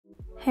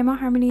Hey my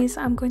harmonies,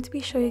 I'm going to be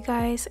showing you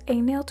guys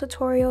a nail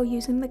tutorial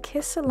using the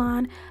𝐾𝐿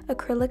Salon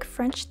acrylic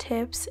French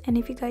tips, and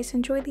if you guys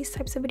enjoy these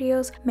types of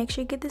videos, make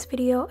sure you give this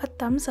video a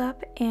thumbs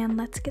up and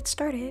let's get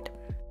started.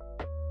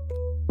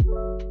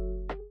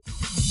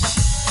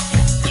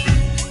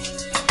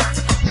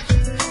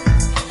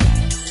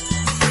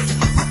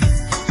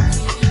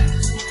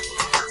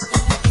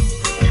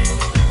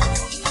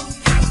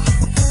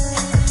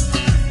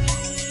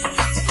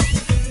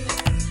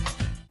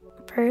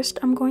 First,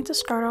 I'm going to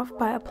start off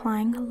by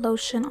applying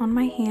lotion on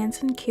my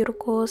hands and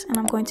cuticles, and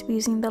I'm going to be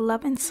using the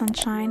Love and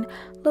Sunshine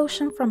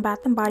lotion from Bath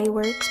 & Body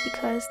Works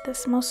because this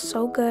smells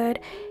so good,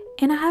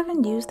 and I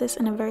haven't used this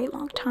in a very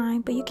long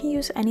time, but you can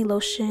use any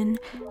lotion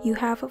you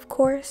have, of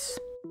course.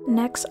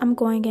 Next, I'm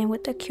going in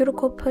with the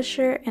cuticle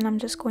pusher, and I'm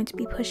just going to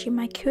be pushing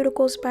my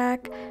cuticles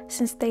back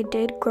since they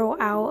did grow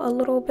out a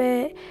little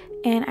bit,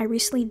 and I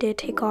recently did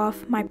take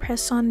off my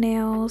press-on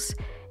nails,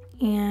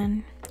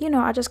 and you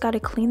know, I just got to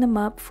clean them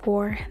up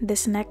for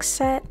this next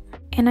set.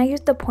 And I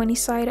used the pointy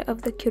side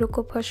of the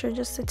cuticle pusher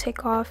just to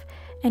take off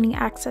any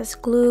excess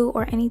glue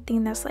or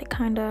anything that's like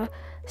kind of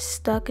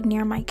stuck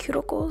near my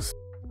cuticles.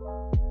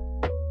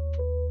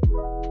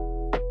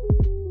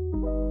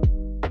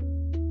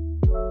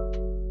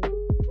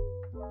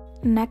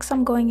 Next,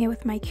 I'm going in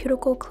with my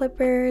cuticle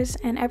clippers,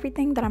 and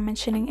everything that I'm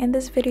mentioning in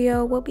this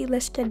video will be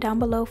listed down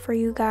below for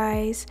you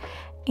guys.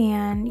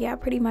 And yeah,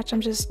 pretty much I'm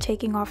just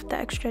taking off the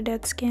extra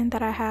dead skin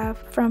that I have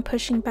from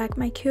pushing back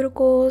my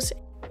cuticles.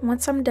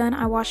 Once I'm done,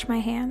 I wash my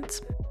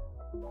hands.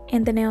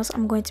 And the nails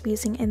I'm going to be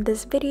using in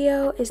this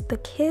video is the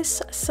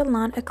𝐾𝐿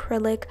Salon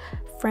acrylic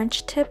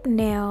French tip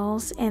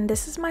nails, and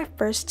this is my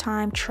first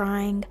time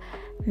trying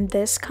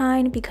this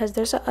kind because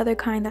there's a other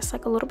kind that's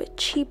like a little bit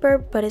cheaper,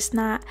 but it's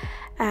not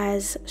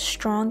as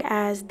strong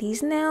as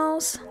these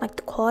nails, like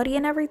the quality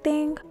and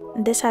everything.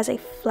 This has a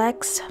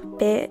flex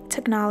fit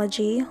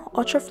technology,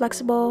 ultra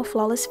flexible,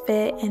 flawless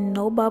fit, and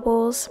no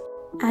bubbles.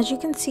 As you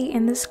can see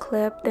in this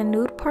clip, the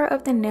nude part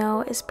of the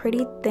nail is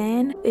pretty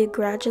thin. It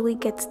gradually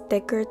gets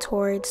thicker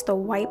towards the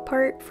white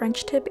part,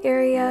 French tip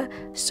area,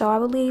 so I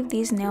believe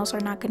these nails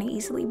are not going to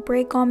easily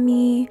break on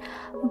me.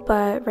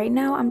 But right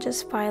now I'm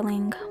just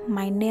filing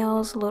my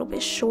nails a little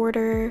bit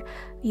shorter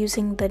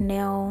using the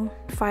nail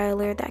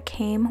filer that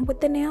came with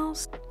the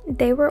nails.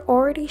 They were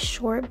already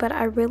short, but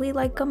I really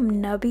like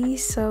them nubby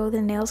so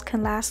the nails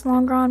can last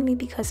longer on me,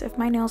 because if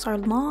my nails are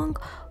long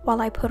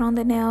while I put on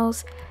the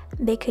nails,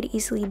 they could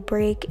easily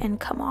break and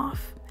come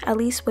off, at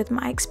least with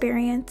my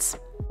experience.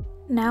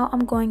 Now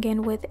I'm going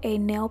in with a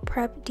nail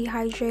prep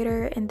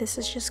dehydrator, and this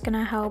is just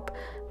gonna help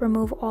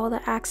remove all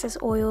the excess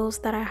oils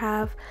that I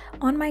have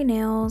on my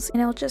nails,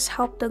 and it'll just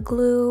help the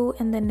glue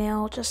and the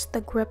nail, just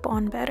the grip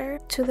on better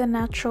to the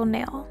natural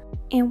nail.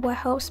 And what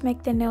helps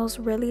make the nails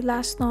really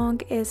last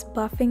long is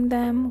buffing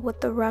them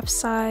with the rough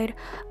side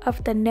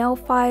of the nail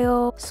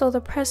file, so the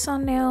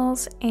press-on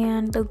nails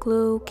and the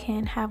glue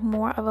can have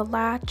more of a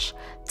latch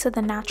to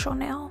the natural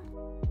nail.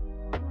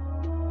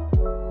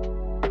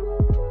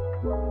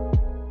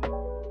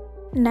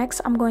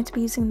 Next, I'm going to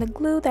be using the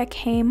glue that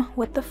came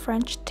with the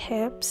French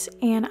tips,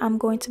 and I'm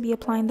going to be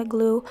applying the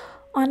glue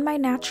on my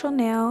natural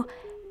nail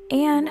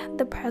and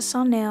the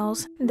press-on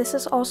nails. This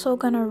is also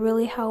going to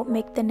really help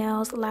make the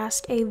nails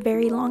last a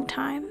very long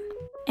time.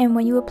 And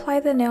when you apply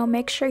the nail,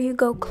 make sure you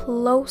go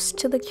close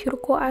to the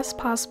cuticle as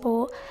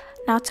possible,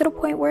 not to the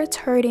point where it's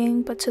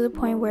hurting, but to the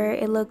point where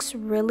it looks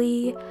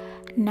really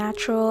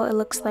natural. It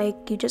looks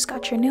like you just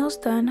got your nails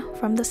done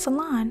from the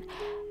salon.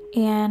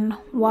 And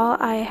while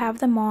I have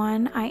them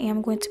on, I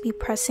am going to be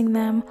pressing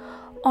them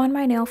on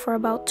my nail for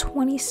about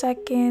 20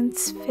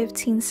 seconds,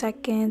 15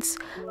 seconds,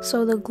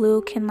 so the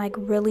glue can like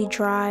really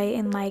dry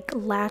and like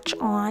latch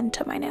on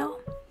to my nail.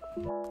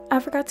 I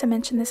forgot to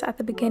mention this at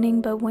the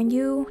beginning, but when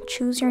you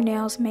choose your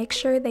nails, make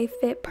sure they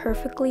fit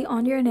perfectly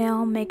on your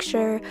nail. Make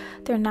sure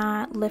they're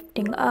not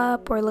lifting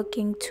up or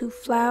looking too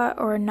flat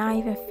or not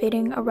even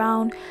fitting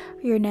around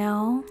your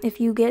nail. If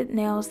you get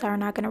nails that are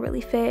not going to really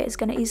fit, it's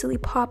going to easily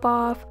pop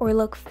off or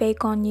look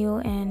fake on you,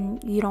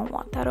 and you don't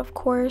want that, of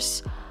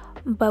course.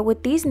 But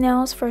with these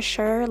nails, for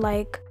sure,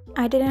 like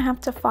I didn't have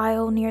to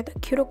file near the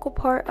cuticle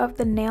part of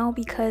the nail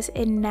because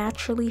it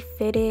naturally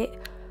fitted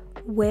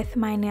with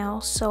my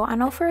nails. So I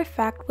know for a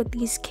fact with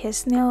these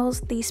𝐾𝐿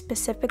nails, these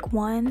specific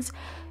ones,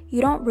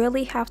 you don't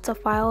really have to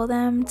file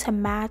them to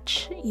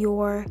match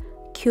your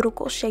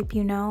cuticle shape,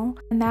 you know.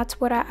 And that's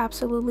what I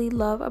absolutely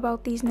love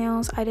about these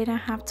nails. I didn't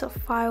have to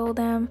file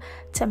them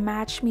to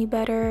match me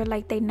better.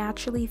 Like they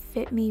naturally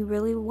fit me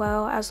really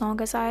well as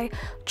long as I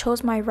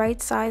chose my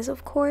right size,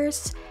 of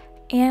course.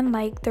 And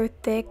like they're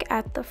thick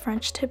at the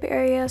French tip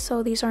area,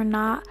 so these are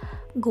not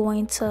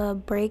going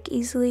to break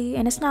easily,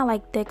 and it's not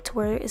like thick to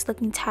where it's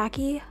looking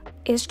tacky.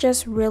 It's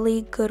just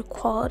really good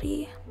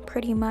quality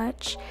pretty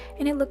much,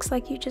 and it looks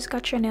like you just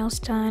got your nails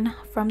done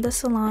from the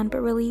salon, but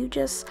really you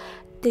just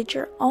did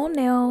your own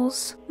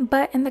nails,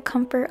 but in the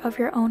comfort of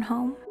your own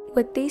home.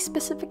 With these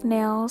specific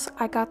nails,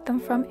 I got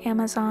them from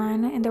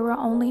Amazon, and they were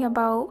only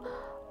about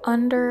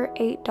under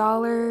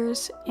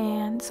 $8,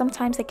 and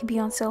sometimes they can be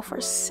on sale for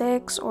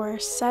 $6 or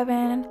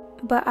 $7.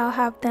 but I'll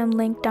have them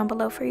linked down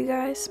below for you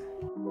guys.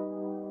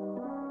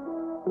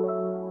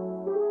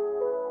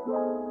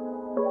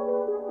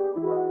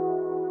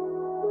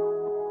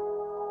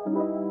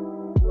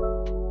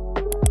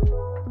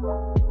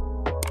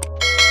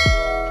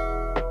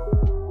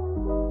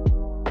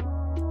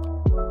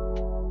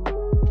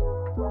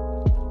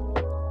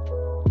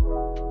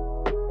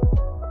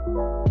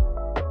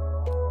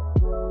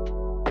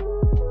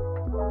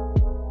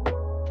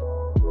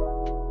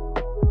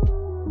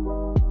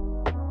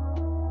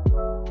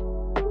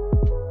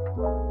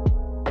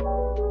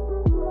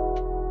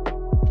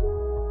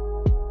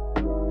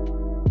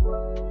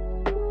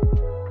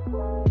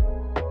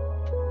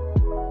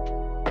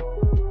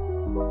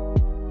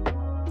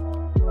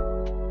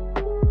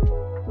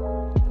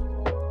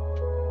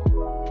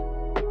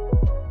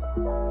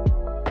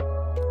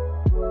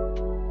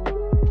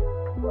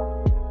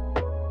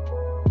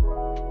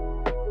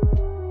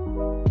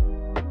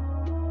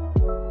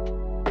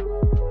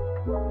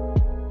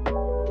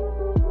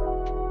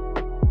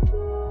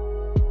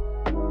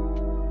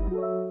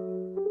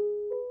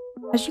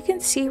 As you can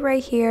see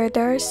right here,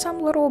 there are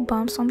some little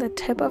bumps on the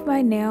tip of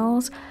my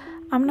nails.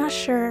 I'm not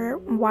sure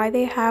why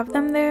they have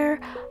them there,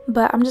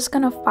 but I'm just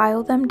gonna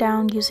file them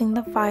down using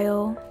the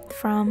file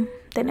from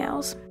the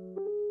nails.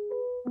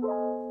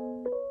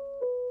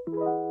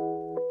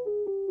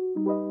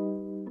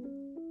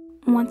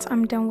 Once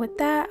I'm done with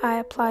that, I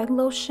applied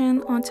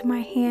lotion onto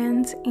my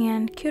hands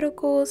and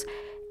cuticles,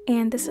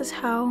 and this is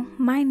how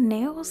my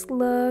nails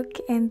look,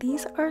 and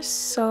these are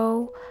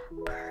so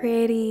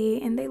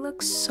pretty and they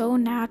look so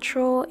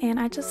natural, and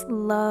I just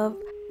love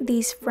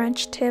these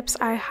French tips.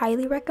 I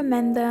highly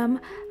recommend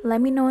them.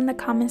 Let me know in the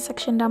comment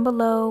section down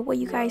below what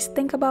you guys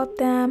think about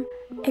them.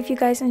 If you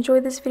guys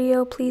enjoyed this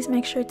video, please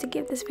make sure to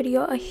give this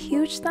video a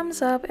huge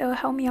thumbs up. It will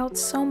help me out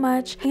so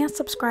much, and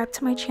subscribe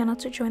to my channel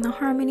to join the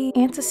harmony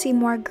and to see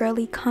more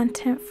girly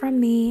content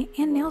from me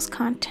and nails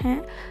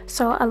content.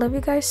 So I love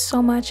you guys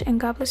so much, and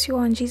God bless you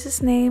all in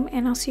Jesus' name,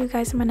 and I'll see you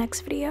guys in my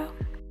next video.